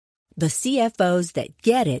The CFOs that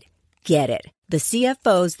get it, get it. The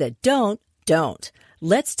CFOs that don't, don't.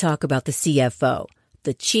 Let's talk about the CFO,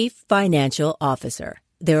 the Chief Financial Officer.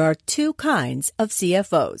 There are two kinds of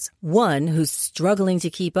CFOs. One who's struggling to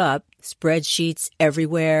keep up, spreadsheets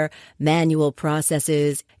everywhere, manual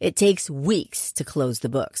processes. It takes weeks to close the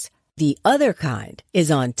books. The other kind is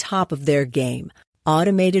on top of their game.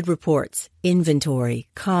 Automated reports, inventory,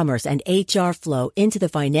 commerce, and HR flow into the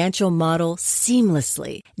financial model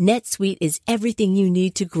seamlessly. NetSuite is everything you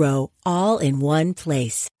need to grow, all in one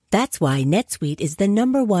place. That's why NetSuite is the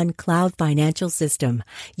 #1 cloud financial system,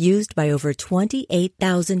 used by over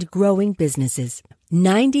 28,000 growing businesses.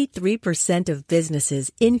 93% of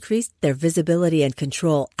businesses increased their visibility and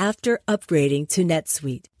control after upgrading to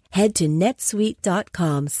NetSuite. Head to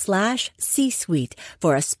netsuite.com/C-Suite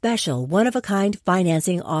for a special one-of-a-kind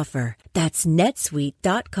financing offer. That's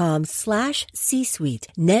netsuite.com/C-Suite.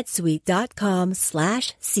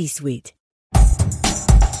 netsuite.com/C-Suite.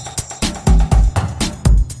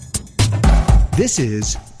 This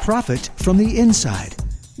is Profit from the Inside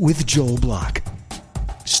with Joel Block.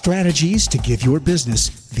 Strategies to give your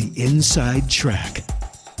business the inside track.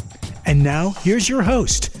 And now, here's your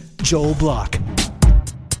host, Joel Block.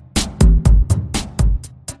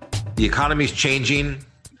 The economy's changing,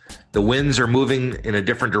 the winds are moving in a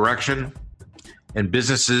different direction, and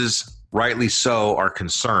businesses, rightly so, are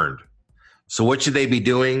concerned. So what should they be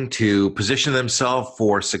doing to position themselves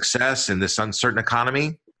for success in this uncertain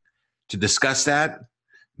economy? To discuss that,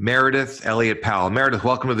 Meredith Powell. Meredith,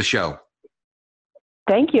 welcome to the show.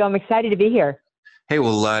 Thank you. I'm excited to be here. Hey,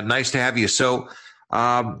 well, nice to have you. So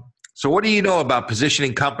what do you know about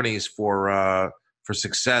positioning companies for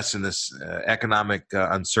success in this economic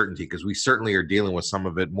uncertainty? Because we certainly are dealing with some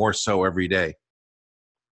of it more so every day.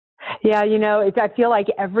 Yeah, I feel like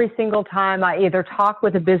every single time I either talk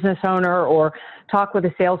with a business owner or talk with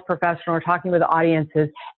a sales professional or talking with audiences,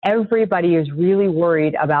 everybody is really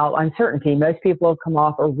worried about uncertainty. Most people have come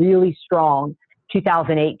off a really strong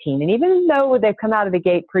 2018. And even though they've come out of the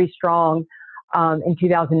gate pretty strong in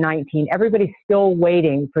 2019, everybody's still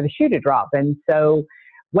waiting for the shoe to drop. And so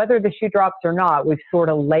whether the shoe drops or not, we've sort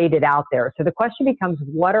of laid it out there. So the question becomes,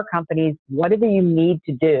 what do you need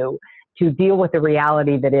to do to deal with the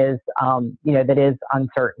reality that is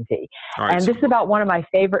uncertainty? Right, and this is about one of my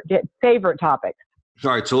favorite topics.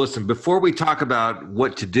 All right. So listen, before we talk about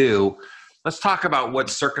what to do, let's talk about what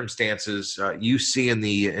circumstances you see in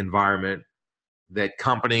the environment that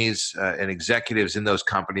companies and executives in those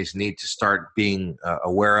companies need to start being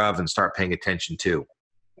aware of and start paying attention to.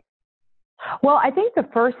 Well, I think the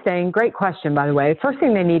first thing, great question, by the way, the first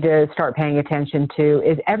thing they need to start paying attention to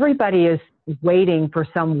is everybody is waiting for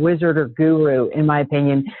some wizard or guru, in my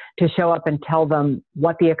opinion, to show up and tell them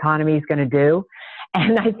what the economy is going to do.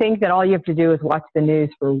 And I think that all you have to do is watch the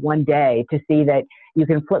news for one day to see that you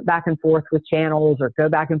can flip back and forth with channels or go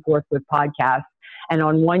back and forth with podcasts. And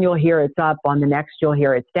on one, you'll hear it's up. On the next, you'll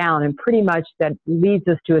hear it's down. And pretty much that leads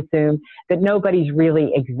us to assume that nobody's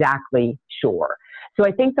really exactly sure. So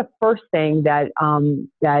I think the first thing that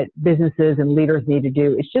businesses and leaders need to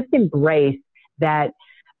do is just embrace that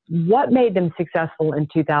what made them successful in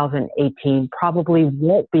 2018 probably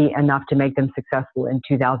won't be enough to make them successful in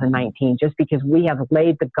 2019, just because we have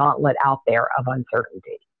laid the gauntlet out there of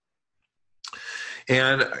uncertainty.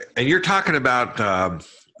 And you're talking about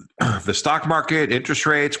the stock market, interest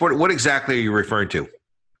rates. What exactly are you referring to?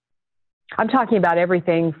 I'm talking about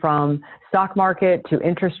everything from stock market to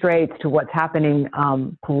interest rates to what's happening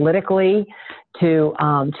politically to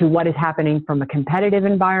what is happening from a competitive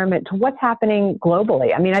environment to what's happening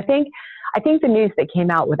globally. I mean, I think the news that came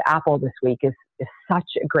out with Apple this week is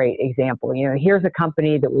such a great example. Here's a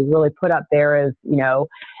company that we really put up there as,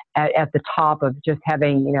 at the top of just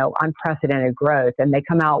having, unprecedented growth. And they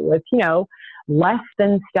come out with, less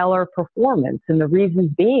than stellar performance. And the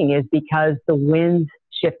reasons being is because the winds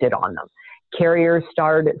shifted on them. Carriers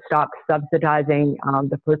stopped subsidizing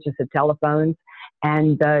the purchase of telephones,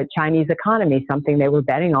 and the Chinese economy, something they were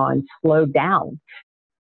betting on, slowed down.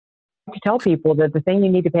 To tell people that the thing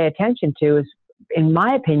you need to pay attention to is, in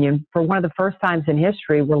my opinion, for one of the first times in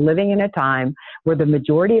history, we're living in a time where the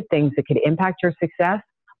majority of things that could impact your success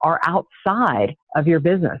are outside of your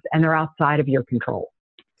business and they're outside of your control.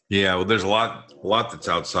 Yeah, well, there's a lot that's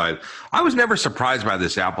outside. I was never surprised by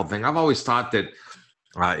this Apple thing. I've always thought that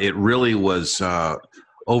it really was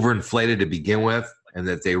overinflated to begin with, and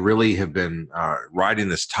that they really have been riding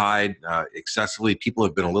this tide excessively. People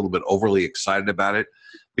have been a little bit overly excited about it,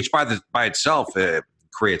 which by itself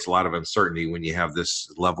creates a lot of uncertainty when you have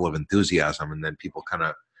this level of enthusiasm, and then people kind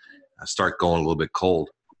of start going a little bit cold.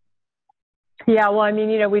 Yeah, well, I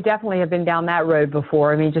mean, we definitely have been down that road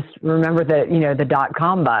before. I mean, just remember the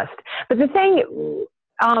dot-com bust. But the thing,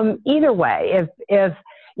 either way, if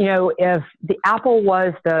the Apple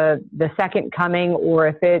was the second coming, or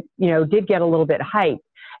if it, did get a little bit hyped,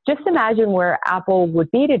 just imagine where Apple would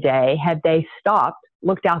be today had they stopped,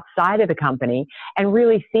 looked outside of the company, and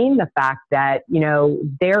really seen the fact that,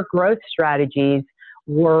 their growth strategies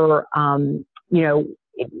were,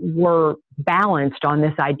 were balanced on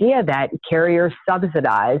this idea that carriers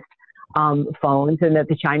subsidized phones and that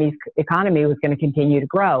the Chinese economy was going to continue to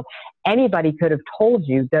grow. Anybody could have told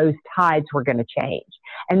you those tides were going to change.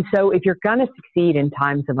 And so if you're going to succeed in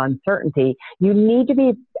times of uncertainty, you need to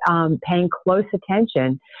be paying close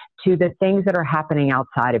attention to the things that are happening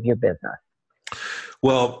outside of your business.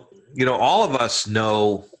 Well, all of us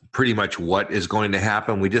know pretty much what is going to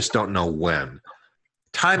happen. We just don't know when.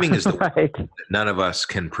 Timing is the right. one that none of us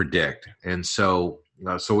can predict. And so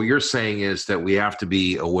what you're saying is that we have to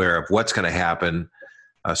be aware of what's going to happen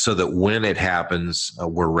so that when it happens,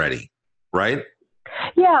 we're ready, right?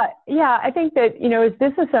 Yeah. I think that, as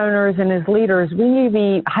business owners and as leaders, we need to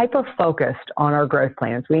be hyper-focused on our growth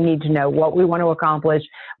plans. We need to know what we want to accomplish,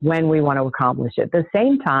 when we want to accomplish it. At the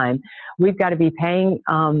same time, we've got to be paying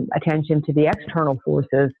attention to the external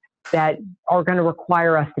forces that are going to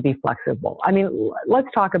require us to be flexible. I mean, let's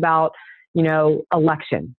talk about,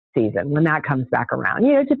 election season when that comes back around.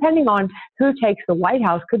 Depending on who takes the White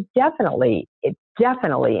House could definitely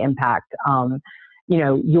impact,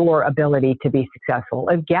 your ability to be successful.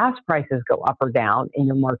 If gas prices go up or down in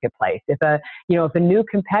your marketplace, if a new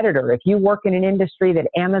competitor, if you work in an industry that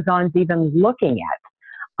Amazon's even looking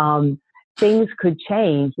at, things could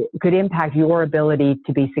change, could impact your ability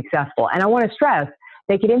to be successful. And I want to stress,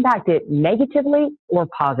 they could impact it negatively or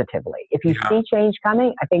positively. If you see change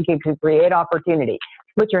coming, I think it could create opportunity.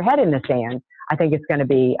 Put your head in the sand, I think it's going to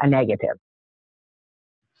be a negative.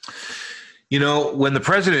 When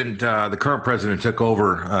the current president took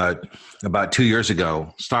over about 2 years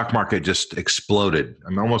ago, stock market just exploded. I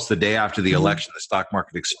mean, almost the day after the election, the stock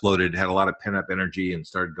market exploded, had a lot of pent-up energy and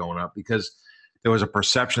started going up because there was a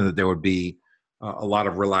perception that there would be a lot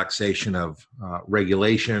of relaxation of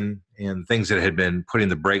regulation and things that had been putting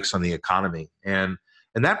the brakes on the economy. And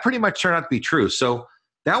that pretty much turned out to be true. So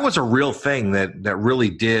that was a real thing that really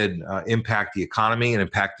did impact the economy and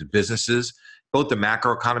impacted businesses, both the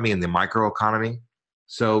macro economy and the micro economy.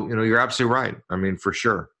 So, you're absolutely right. I mean, for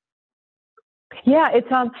sure. Yeah, it's,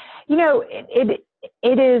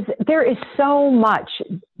 there is so much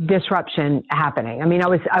disruption happening. I mean,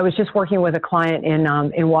 I was just working with a client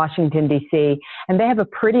in Washington, D.C., and they have a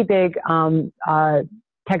pretty big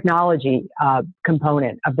technology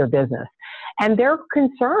component of their business. And they're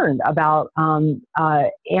concerned about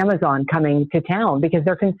Amazon coming to town because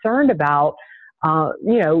they're concerned about,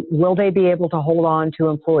 will they be able to hold on to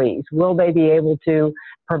employees? Will they be able to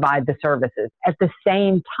provide the services? At the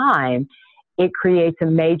same time, it creates a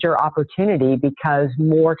major opportunity because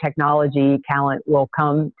more technology talent will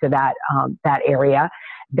come to that area.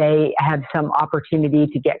 They have some opportunity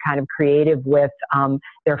to get kind of creative with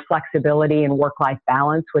their flexibility and work-life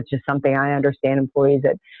balance, which is something I understand employees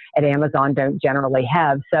at Amazon don't generally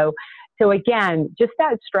have. So again, just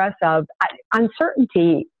that stress of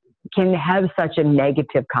uncertainty can have such a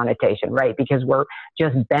negative connotation, right? Because we're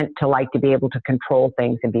just bent to like to be able to control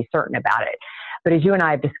things and be certain about it. But as you and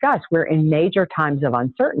I have discussed, we're in major times of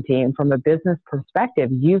uncertainty. And from a business perspective,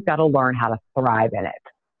 you've got to learn how to thrive in it.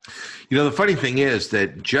 The funny thing is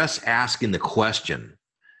that just asking the question,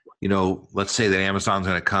 let's say that Amazon's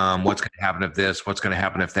going to come, what's going to happen if this, what's going to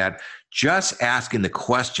happen if that, just asking the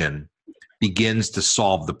question begins to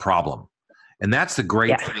solve the problem. And that's the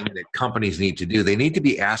great thing that companies need to do. They need to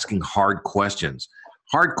be asking hard questions.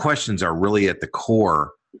 Hard questions are really at the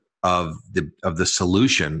core of the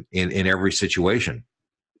solution in every situation.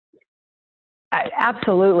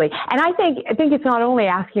 Absolutely. And I think it's not only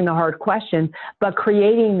asking the hard questions, but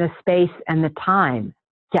creating the space and the time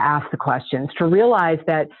to ask the questions, to realize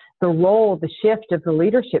that the shift of the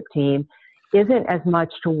leadership team isn't as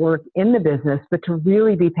much to work in the business, but to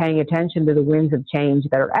really be paying attention to the winds of change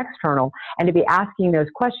that are external and to be asking those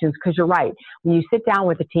questions. Because you're right. When you sit down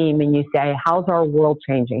with a team and you say, how's our world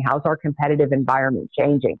changing? How's our competitive environment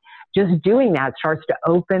changing? Just doing that starts to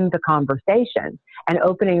open the conversation. And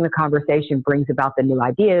opening the conversation brings about the new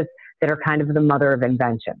ideas that are kind of the mother of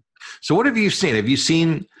invention. So what have you seen? Have you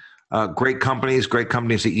seen great companies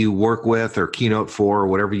that you work with or keynote for or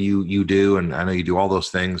whatever you do? And I know you do all those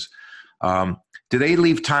things. Do they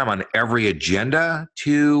leave time on every agenda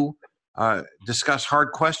to discuss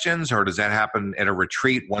hard questions, or does that happen at a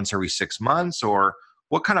retreat once every 6 months? Or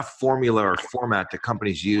what kind of formula or format do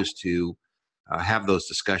companies use to have those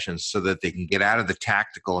discussions so that they can get out of the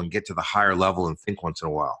tactical and get to the higher level and think once in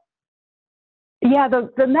a while? Yeah,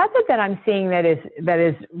 the method that I'm seeing that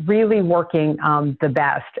is really working the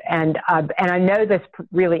best, and I know this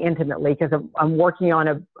really intimately because I'm working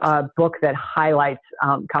on a book that highlights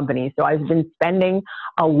companies. So I've been spending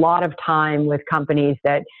a lot of time with companies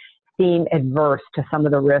that seem adverse to some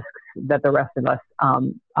of the risks that the rest of us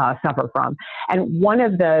suffer from. And one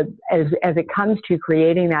of as it comes to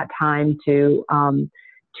creating that time to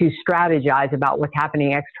strategize about what's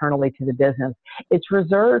happening externally to the business, it's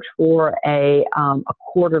reserved for a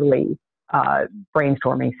quarterly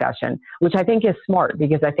brainstorming session, which I think is smart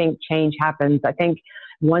because I think change happens. I think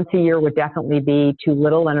once a year would definitely be too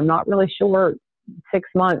little, and I'm not really sure 6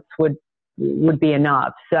 months would be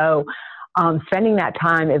enough. So spending that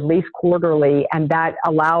time at least quarterly, and that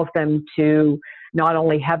allows them to not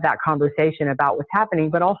only have that conversation about what's happening,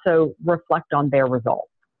 but also reflect on their results.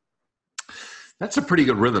 That's a pretty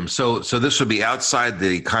good rhythm. So this would be outside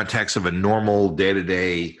the context of a normal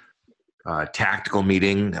day-to-day tactical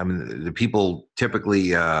meeting. I mean, the people typically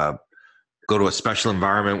go to a special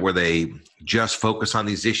environment where they just focus on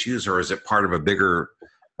these issues, or is it part of a bigger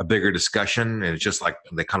discussion, and it's just like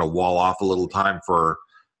they kind of wall off a little time for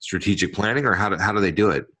strategic planning, or how do they do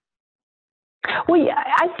it? Well, yeah,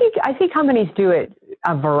 I think companies do it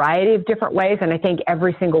a variety of different ways, and I think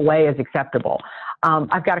every single way is acceptable.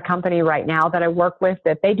 I've got a company right now that I work with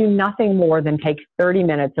that they do nothing more than take 30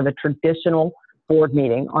 minutes of a traditional board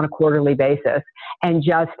meeting on a quarterly basis and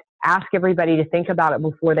just ask everybody to think about it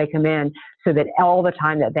before they come in, so that all the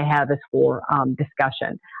time that they have is for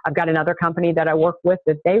discussion. I've got another company that I work with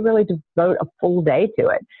that they really devote a full day to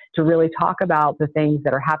it, to really talk about the things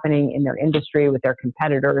that are happening in their industry, with their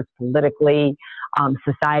competitors, politically,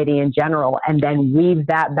 society in general, and then weave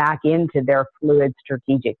that back into their fluid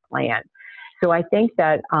strategic plan. So I think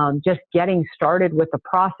that just getting started with the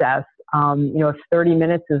process, if 30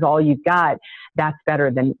 minutes is all you've got, that's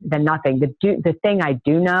better than nothing. The thing I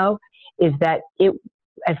do know is that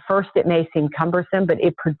at first it may seem cumbersome, but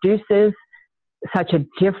it produces such a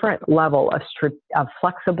different level of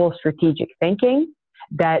flexible strategic thinking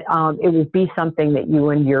that it will be something that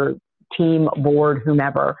you and your team, board,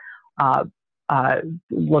 whomever,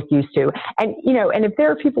 look used to. And if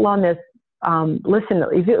there are people on this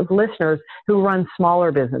listeners who run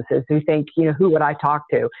smaller businesses who think, who would I talk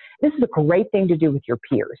to? This is a great thing to do with your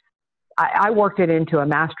peers. I worked it into a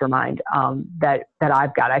mastermind that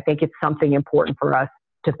I've got. I think it's something important for us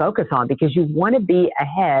to focus on, because you want to be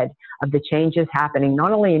ahead of the changes happening,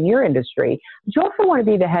 not only in your industry, but you also want to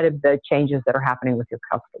be ahead of the changes that are happening with your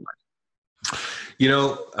customers.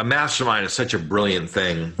 A mastermind is such a brilliant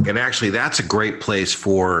thing. And actually, that's a great place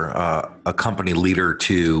for a company leader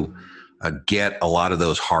to get a lot of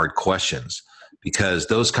those hard questions, because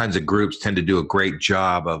those kinds of groups tend to do a great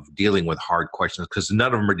job of dealing with hard questions, because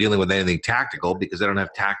none of them are dealing with anything tactical, because they don't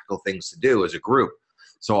have tactical things to do as a group.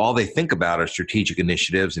 So all they think about are strategic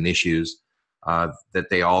initiatives and issues that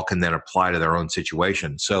they all can then apply to their own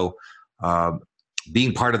situation. So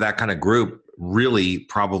being part of that kind of group really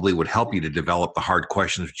probably would help you to develop the hard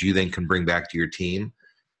questions, which you then can bring back to your team.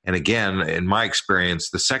 And again, in my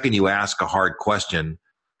experience, the second you ask a hard question,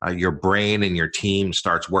 your brain and your team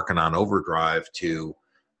starts working on overdrive to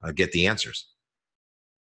get the answers.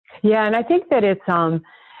 Yeah, and I think that it's, and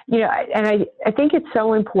I think it's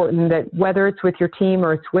so important that whether it's with your team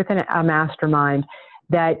or it's with a mastermind,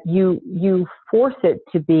 that you force it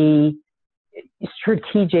to be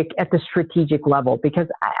strategic at the strategic level, because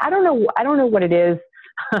I don't know what it is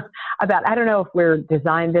about. I don't know if we're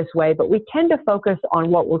designed this way, but we tend to focus on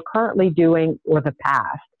what we're currently doing or the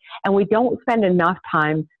past. And we don't spend enough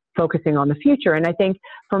time focusing on the future. And I think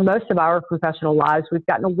for most of our professional lives, we've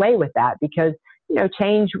gotten away with that because,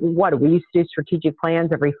 change, we used to do strategic plans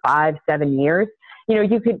every 5-7 years.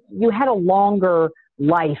 You had a longer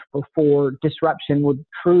life before disruption would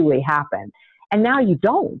truly happen. And now you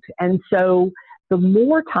don't. And so the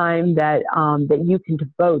more time that you can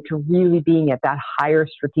devote to really being at that higher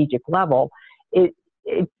strategic level,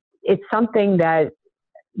 it's something that,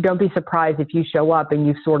 don't be surprised if you show up and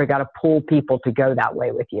you've sort of got to pull people to go that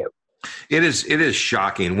way with you. It is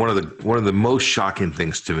shocking. One of the most shocking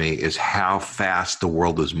things to me is how fast the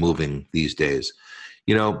world is moving these days.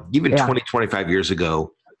 Even 20, 25 years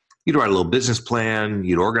ago, you'd write a little business plan,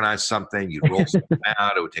 you'd organize something, you'd roll something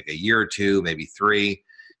out. It would take a year or two, maybe 3.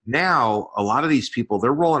 Now, a lot of these people,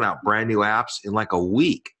 they're rolling out brand new apps in like a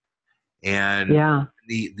week. And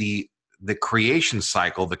the creation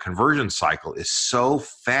cycle, the conversion cycle is so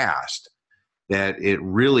fast that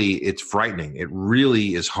it's frightening. It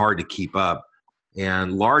really is hard to keep up.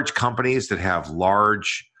 And large companies that have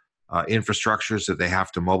large infrastructures that they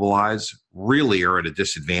have to mobilize really are at a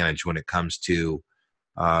disadvantage when it comes to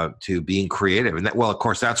being creative. And that, well, of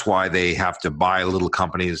course, that's why they have to buy little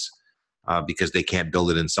companies because they can't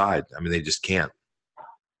build it inside. I mean, they just can't.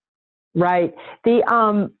 Right.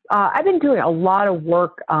 I've been doing a lot of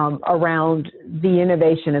work around the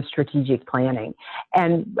innovation of strategic planning,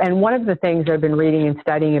 and one of the things I've been reading and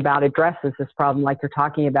studying about addresses this problem, like you're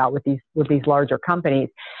talking about with these larger companies,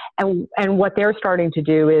 and what they're starting to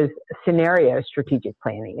do is scenario strategic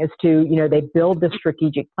planning. Is to they build the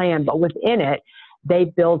strategic plan, but within it they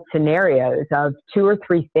build scenarios of 2 or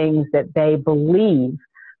 3 things that they believe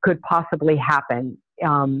could possibly happen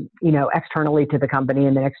externally to the company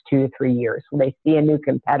in the next 2 to 3 years. Will they see a new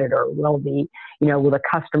competitor? Will the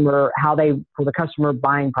customer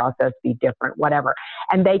buying process be different? Whatever.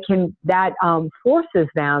 And that forces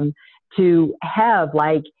them to have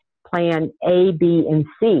like plan A, B, and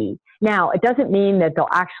C. Now, it doesn't mean that they'll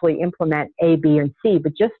actually implement A, B, and C,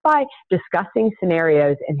 but just by discussing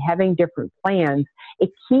scenarios and having different plans, it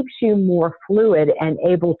keeps you more fluid and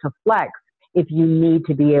able to flex if you need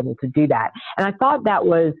to be able to do that. And I thought that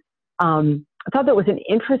was an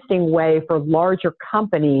interesting way for larger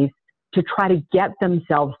companies to try to get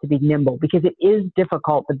themselves to be nimble, because it is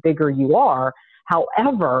difficult the bigger you are.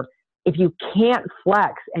 However, if you can't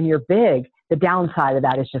flex and you're big, the downside of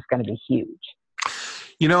that is just going to be huge.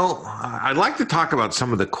 I'd like to talk about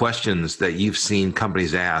some of the questions that you've seen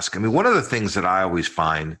companies ask. I mean, one of the things that I always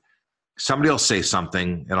find, somebody will say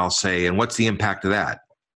something and I'll say, and what's the impact of that?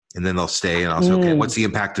 And then they'll say, and I'll say, okay, what's the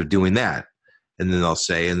impact of doing that? And then they'll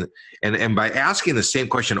say, and by asking the same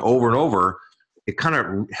question over and over, it kind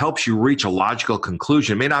of helps you reach a logical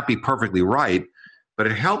conclusion. It may not be perfectly right, but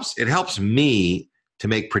it helps me to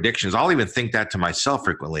make predictions. I'll even think that to myself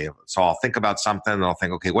frequently. So I'll think about something and I'll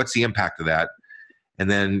think, okay, what's the impact of that? And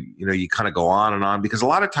then, you kind of go on and on, because a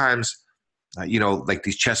lot of times, like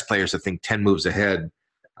these chess players that think 10 moves ahead,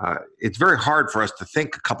 it's very hard for us to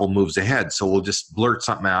think a couple moves ahead. So we'll just blurt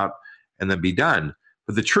something out and then be done.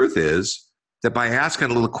 But the truth is that by asking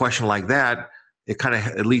a little question like that, it kind of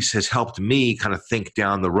at least has helped me kind of think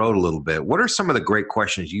down the road a little bit. What are some of the great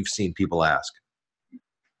questions you've seen people ask?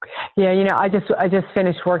 Yeah, I just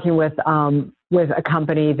finished working with a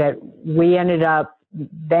company that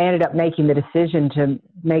they ended up making the decision to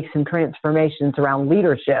make some transformations around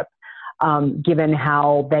leadership, given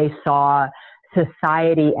how they saw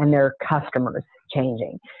society and their customers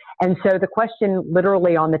changing. And so the question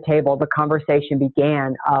literally on the table, the conversation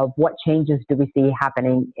began of what changes do we see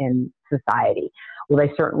happening in society? Well,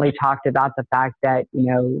 they certainly talked about the fact that,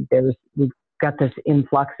 we've got this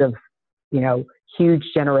influx of, huge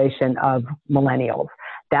generation of millennials.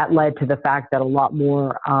 That led to the fact that a lot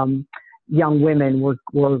more young women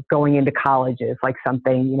were going into colleges, like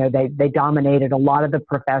something, they dominated a lot of the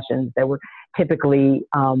professions that were typically,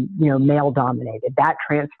 male dominated. That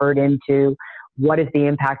transferred into what is the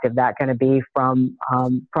impact of that going to be from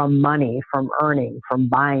money, from earning, from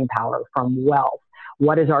buying power, from wealth?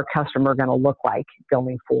 What is our customer going to look like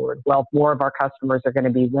going forward? Well, if more of our customers are going to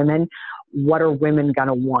be women, what are women going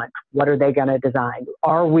to want? What are they going to design?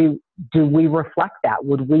 Do we reflect that?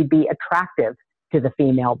 Would we be attractive to the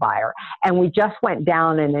female buyer? And we just went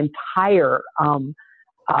down an entire,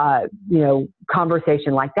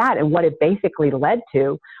 conversation like that. And what it basically led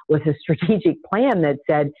to was a strategic plan that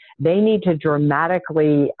said they need to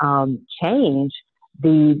dramatically change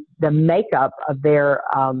the makeup of their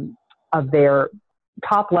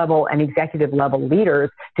top level and executive level leaders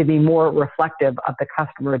to be more reflective of the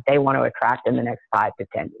customer they want to attract in the next 5 to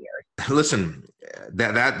 10 years. Listen,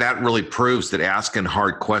 that really proves that asking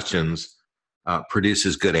hard questions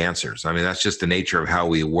produces good answers. I mean, that's just the nature of how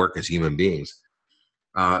we work as human beings.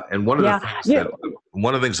 And one of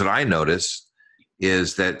the things that I notice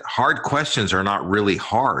is that hard questions are not really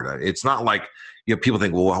hard. It's not like, people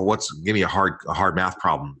think, well, give me a hard math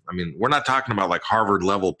problem. I mean, we're not talking about like Harvard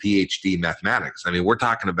level PhD mathematics. I mean, we're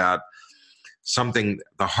talking about the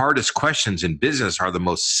hardest questions in business are the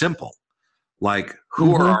most simple. Like,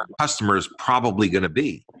 who are our customers probably going to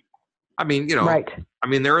be? I mean, right. I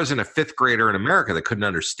mean, there isn't a 5th grader in America that couldn't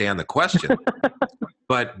understand the question.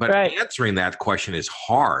 But right. Answering that question is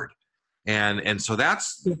hard. And so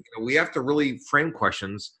that's, we have to really frame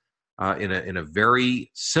questions in a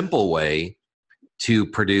very simple way to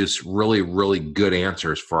produce really, really good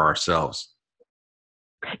answers for ourselves.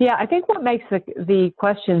 Yeah, I think what makes the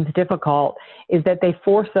questions difficult is that they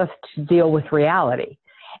force us to deal with reality.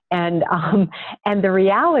 And the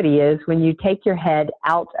reality is, when you take your head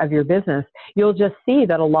out of your business, you'll just see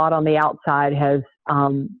that a lot on the outside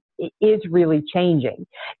is really changing.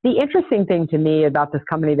 The interesting thing to me about this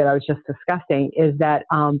company that I was just discussing is that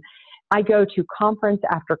I go to conference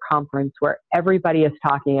after conference where everybody is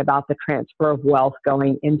talking about the transfer of wealth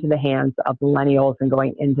going into the hands of millennials and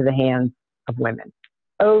going into the hands of women.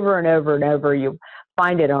 Over and over and over, you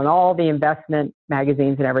find it on all the investment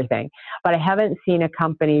magazines and everything. But I haven't seen a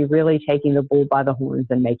company really taking the bull by the horns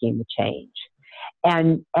and making the change.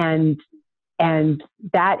 And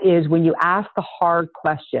that is when you ask the hard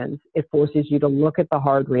questions, it forces you to look at the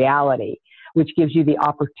hard reality, which gives you the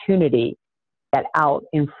opportunity to get out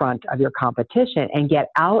in front of your competition and get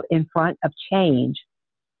out in front of change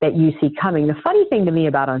that you see coming. The funny thing to me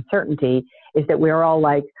about uncertainty is that we're all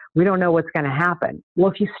like, we don't know what's going to happen.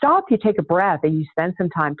 Well, if you stop, you take a breath, and you spend some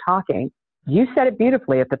time talking, you said it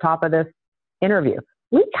beautifully at the top of this interview.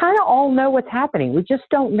 We kind of all know what's happening. We just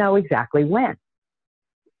don't know exactly when.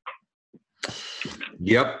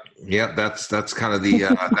 Yep. That's kind of the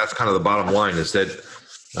that's kind of the bottom line, is that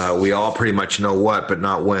we all pretty much know what, but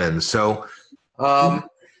not when. So, what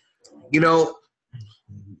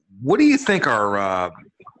do you think are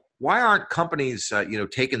why aren't companies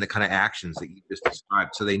taking the kind of actions that you just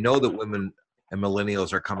described? So they know that women and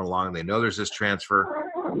millennials are coming along. They know there's this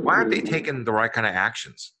transfer. Why aren't they taking the right kind of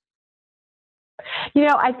actions?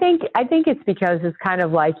 I think it's because it's kind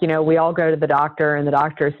of like, we all go to the doctor and the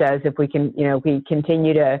doctor says if we can, we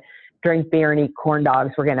continue to drink beer and eat corn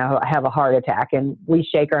dogs, we're going to have a heart attack. And we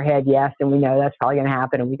shake our head yes, and we know that's probably going to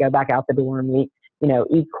happen. And we go back out the door and we,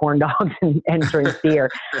 eat corn dogs and drink beer.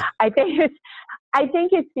 I think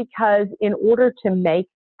it's because in order to make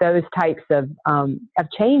those types of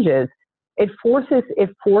changes, it forces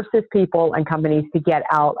people and companies to get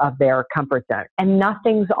out of their comfort zone. And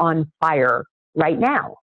nothing's on fire right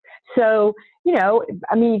now. So, I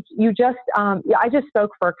just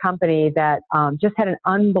spoke for a company that just had an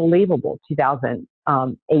unbelievable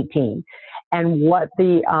 2018. And what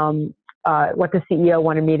the CEO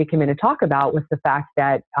wanted me to come in and talk about was the fact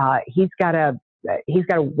that he's got to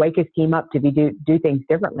wake his team up to do things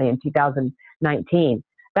differently in 2019.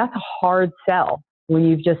 That's a hard sell when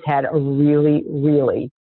you've just had a really, really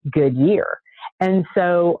good year. And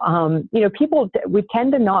so, we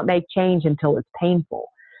tend to not make change until it's painful.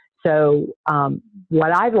 So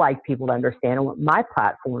what I'd like people to understand and what my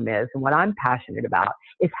platform is and what I'm passionate about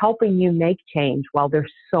is helping you make change while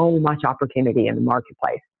there's so much opportunity in the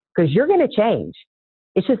marketplace, because you're going to change.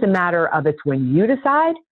 It's just a matter of it's when you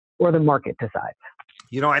decide or the market decides.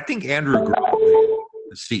 I think Andrew Grove,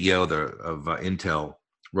 the CEO of Intel,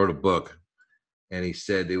 wrote a book, and he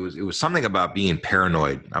said it was something about being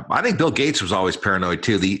paranoid. I think Bill Gates was always paranoid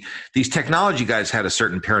too. These technology guys had a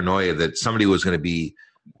certain paranoia that somebody was going to be,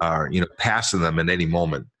 passing them at any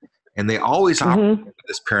moment, and they always operated with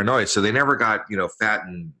this paranoia. So they never got fat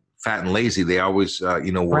and lazy. They always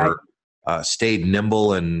were stayed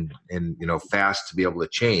nimble and fast to be able to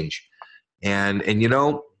change. And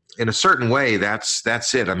in a certain way,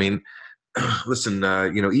 that's it. I mean, listen,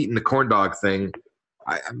 eating the corn dog thing.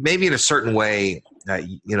 Maybe in a certain way,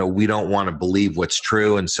 we don't want to believe what's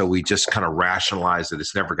true, and so we just kind of rationalize that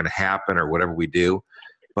it's never going to happen or whatever we do.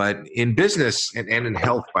 But in business and in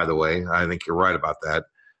health, by the way, I think you're right about that.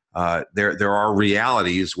 There are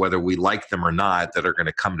realities, whether we like them or not, that are going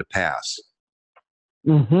to come to pass.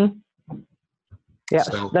 Mm-hmm. Yeah,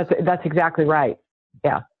 so, that's exactly right.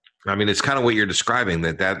 Yeah. I mean, it's kind of what you're describing,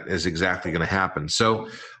 that is exactly going to happen. So, all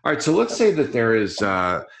right. So let's say that there is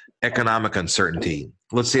economic uncertainty.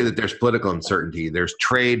 Let's say that there's political uncertainty. There's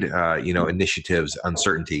trade, initiatives,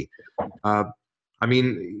 uncertainty. I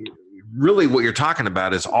mean, really what you're talking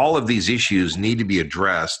about is all of these issues need to be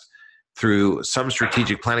addressed through some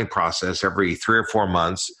strategic planning process every 3 or 4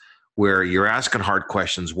 months, where you're asking hard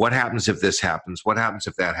questions. What happens if this happens? What happens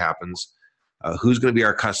if that happens? Who's going to be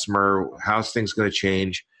our customer? How's things going to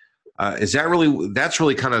change? That's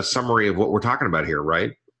really kind of a summary of what we're talking about here,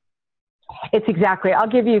 right? It's exactly. I'll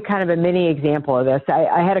give you kind of a mini example of this.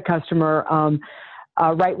 I had a customer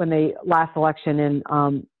right when the last election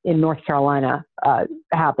in North Carolina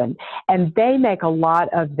happened, and they make a lot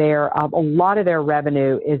of their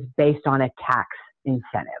revenue is based on a tax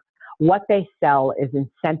incentive. What they sell is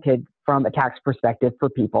incented from a tax perspective for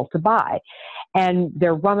people to buy. And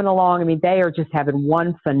they're running along. I mean, they are just having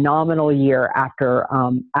one phenomenal year after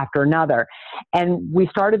another. And we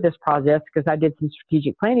started this process because I did some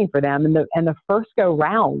strategic planning for them. And the first go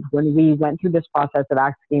round when we went through this process of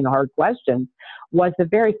asking the hard questions was the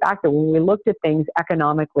very fact that when we looked at things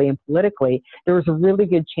economically and politically, there was a really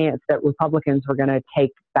good chance that Republicans were going to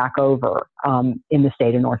take back over in the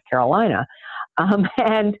state of North Carolina.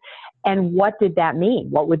 And what did that mean?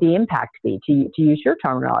 What would the impact be, to use your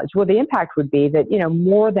terminology? Well, the impact would be that,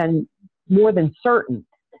 more than certain,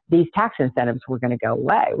 these tax incentives were going to go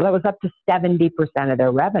away. Well, that was up to 70% of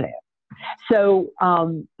their revenue. So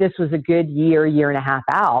this was a good year and a half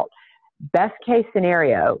out. Best case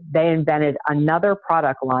scenario, they invented another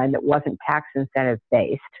product line that wasn't tax incentive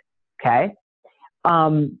based. Okay.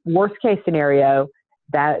 Worst case scenario,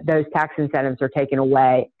 that those tax incentives are taken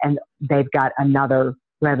away and they've got another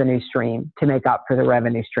revenue stream to make up for the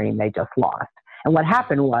revenue stream they just lost. And what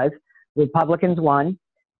happened was Republicans won.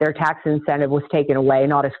 Their tax incentive was taken away,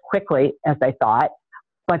 not as quickly as they thought,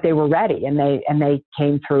 but they were ready and they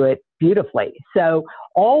came through it beautifully. So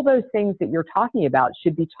all those things that you're talking about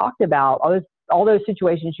should be talked about. All those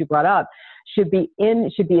situations you brought up should be in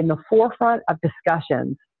the forefront of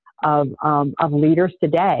discussions of leaders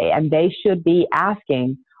today. And they should be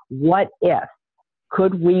asking, what if?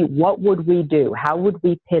 What would we do? How would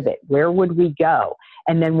we pivot? Where would we go?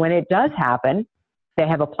 And then when it does happen, they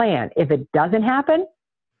have a plan. If it doesn't happen,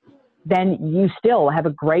 then you still have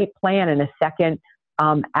a great plan and a second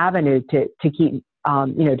avenue to keep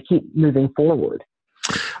moving forward.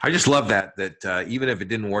 I just love that even if it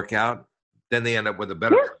didn't work out, then they end up with a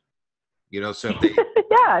better plan. So if they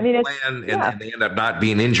plan and they end up not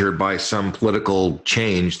being injured by some political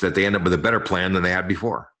change, that they end up with a better plan than they had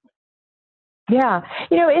before. Yeah.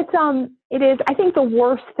 It is, I think the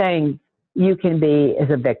worst thing you can be is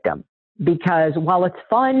a victim, because while it's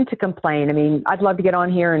fun to complain, I'd love to get on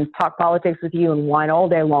here and talk politics with you and whine all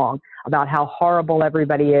day long about how horrible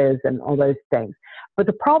everybody is and all those things. But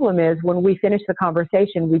the problem is, when we finish the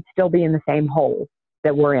conversation, we'd still be in the same hole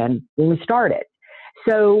that we're in when we started.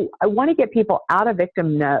 So I want to get people out of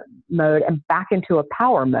victim mode and back into a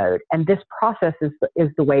power mode. And this process is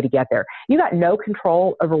the way to get there. You got no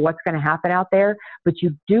control over what's going to happen out there, but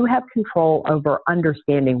you do have control over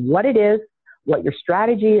understanding what it is, what your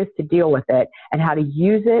strategy is to deal with it, and how to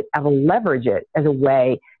use it, how to leverage it as a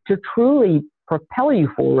way to truly propel you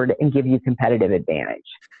forward and give you competitive advantage.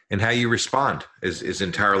 And how you respond is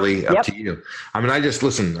entirely up to you. I just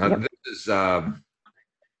listen. This is, there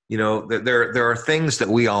are things that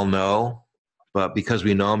we all know, but because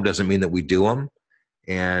we know them doesn't mean that we do them.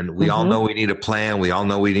 And we all know we need a plan. We all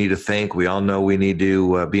know we need to think. We all know we need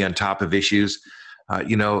to be on top of issues.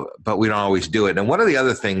 But we don't always do it. And one of the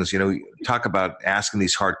other things, talk about asking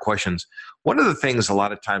these hard questions. One of the things a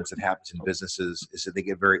lot of times that happens in businesses is that they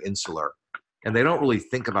get very insular and they don't really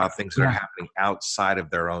think about things that are happening outside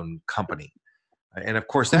of their own company. And of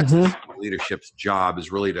course, that's leadership's job,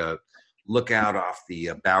 is really to look out off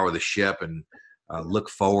the bow of the ship and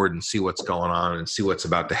look forward and see what's going on and see what's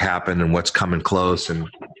about to happen and what's coming close. And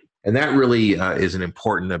that really is an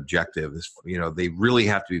important objective. They really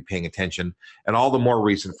have to be paying attention, and all the more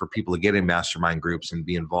reason for people to get in mastermind groups and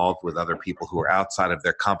be involved with other people who are outside of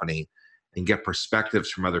their company and get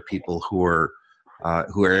perspectives from other people who are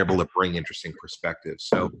able to bring interesting perspectives.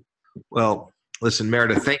 So, well, listen,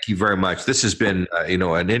 Meredith, thank you very much. This has been,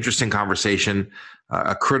 an interesting conversation,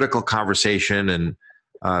 a critical conversation, and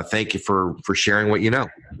thank you for sharing what you know.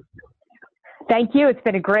 Thank you. It's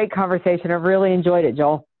been a great conversation. I've really enjoyed it,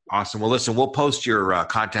 Joel. Awesome. Well, listen, we'll post your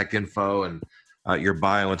contact info and your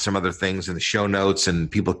bio and some other things in the show notes,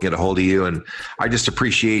 and people can get a hold of you. And I just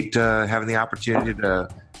appreciate having the opportunity to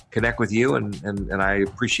connect with you, and I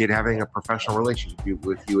appreciate having a professional relationship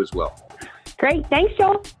with you as well. Great. Thanks,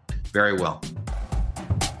 Joel. Very well.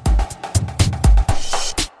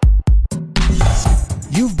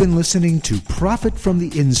 You've been listening to Profit from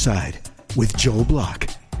the Inside with Joel Block.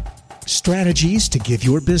 Strategies to give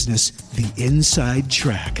your business the inside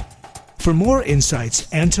track. For more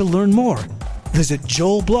insights and to learn more, visit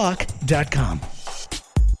joelblock.com.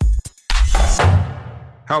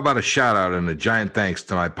 How about a shout out and a giant thanks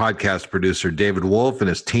to my podcast producer, David Wolf, and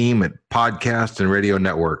his team at Podcast and Radio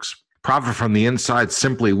Networks. Profit from the Inside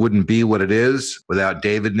simply wouldn't be what it is without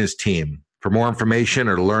David and his team. For more information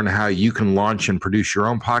or to learn how you can launch and produce your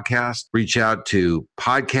own podcast, reach out to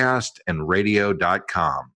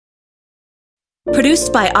podcastandradio.com.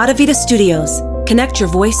 Produced by Audavita Studios. Connect your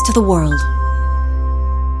voice to the world.